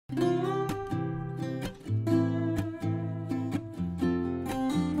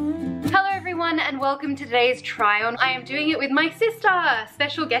everyone and welcome to today's try on. I am doing it with my sister,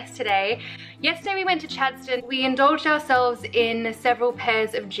 special guest today. Yesterday we went to Chadstone. We indulged ourselves in several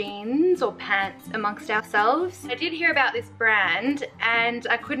pairs of jeans or pants amongst ourselves. I did hear about this brand and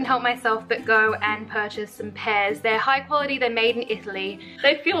I couldn't help myself but go and purchase some pairs. They're high quality, they're made in Italy.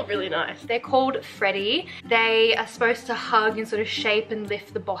 They feel really nice. They're called Freddy. They are supposed to hug and sort of shape and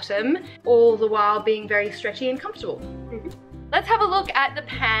lift the bottom, all the while being very stretchy and comfortable. Let's have a look at the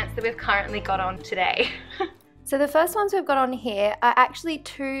pants that we've currently got on today. So the first ones we've got on here are actually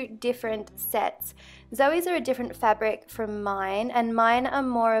two different sets. Zoe's are a different fabric from mine, and mine are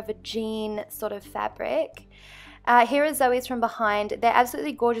more of a jean sort of fabric. Here are Zoe's from behind. They're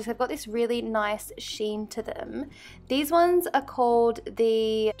absolutely gorgeous. They've got this really nice sheen to them. These ones are called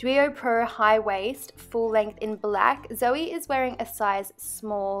the Duo Pro High Waist Full Length in black. Zoe is wearing a size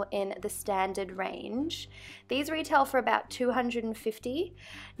small in the standard range. These retail for about $250.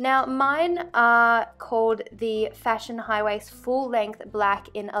 Now mine are called the Fashion High Waist Full Length Black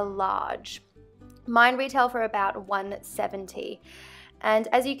in a large. Mine retail for about $170. And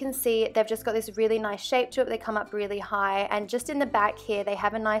as you can see, they've just got this really nice shape to it. They come up really high, and just in the back here, they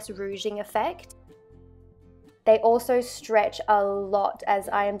have a nice rouging effect. They also stretch a lot, as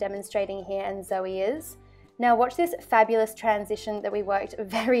I am demonstrating here and Zoe is. Now watch this fabulous transition that we worked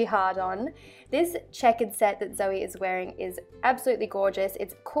very hard on. This checkered set that Zoe is wearing is absolutely gorgeous.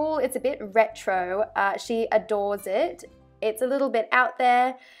 It's cool, it's a bit retro. She adores it. It's a little bit out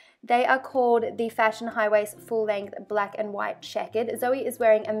there. They are called the Fashion High Waist Full Length Black and White Checkered. Zoe is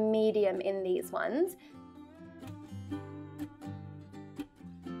wearing a medium in these ones.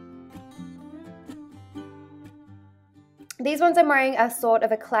 These ones I'm wearing a sort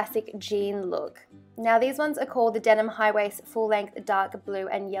of a classic jean look. Now these ones are called the Denim High Waist Full Length Dark Blue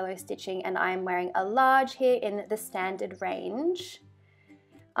and Yellow Stitching, and I am wearing a large here in the standard range.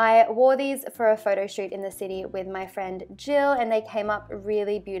 I wore these for a photo shoot in the city with my friend Jill, and they came up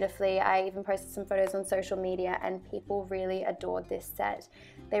really beautifully. I even posted some photos on social media and people really adored this set.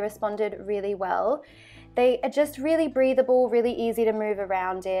 They responded really well. They are just really breathable, really easy to move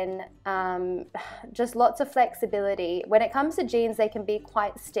around in, just lots of flexibility. When it comes to jeans, they can be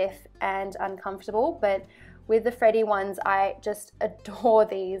quite stiff and uncomfortable, but with the Freddy ones, I just adore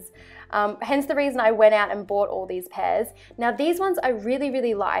these. Hence the reason I went out and bought all these pairs. Now these ones I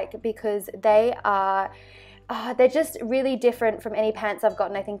really like because they are, they're just really different from any pants I've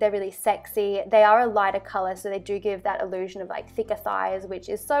gotten. I think they're really sexy. They are a lighter color, so they do give that illusion of like thicker thighs, which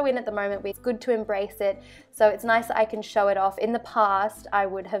is so in at the moment. It's good to embrace it. So it's nice that I can show it off. In the past, I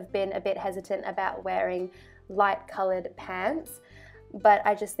would have been a bit hesitant about wearing light colored pants, but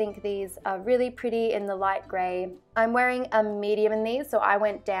I just think these are really pretty in the light gray. I'm wearing a medium in these, so I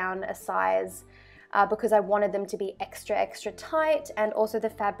went down a size because I wanted them to be extra tight, and also the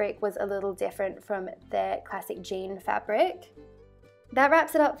fabric was a little different from the classic jean fabric. That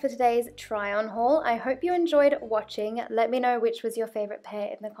wraps it up for today's try on haul. I hope you enjoyed watching. Let me know which was your favorite pair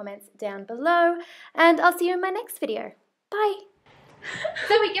in the comments down below, and I'll see you in my next video. Bye!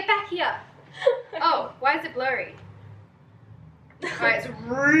 Zoe, get back here! Oh, why is it blurry? Alright, it's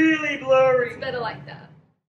really blurry. It's better like that.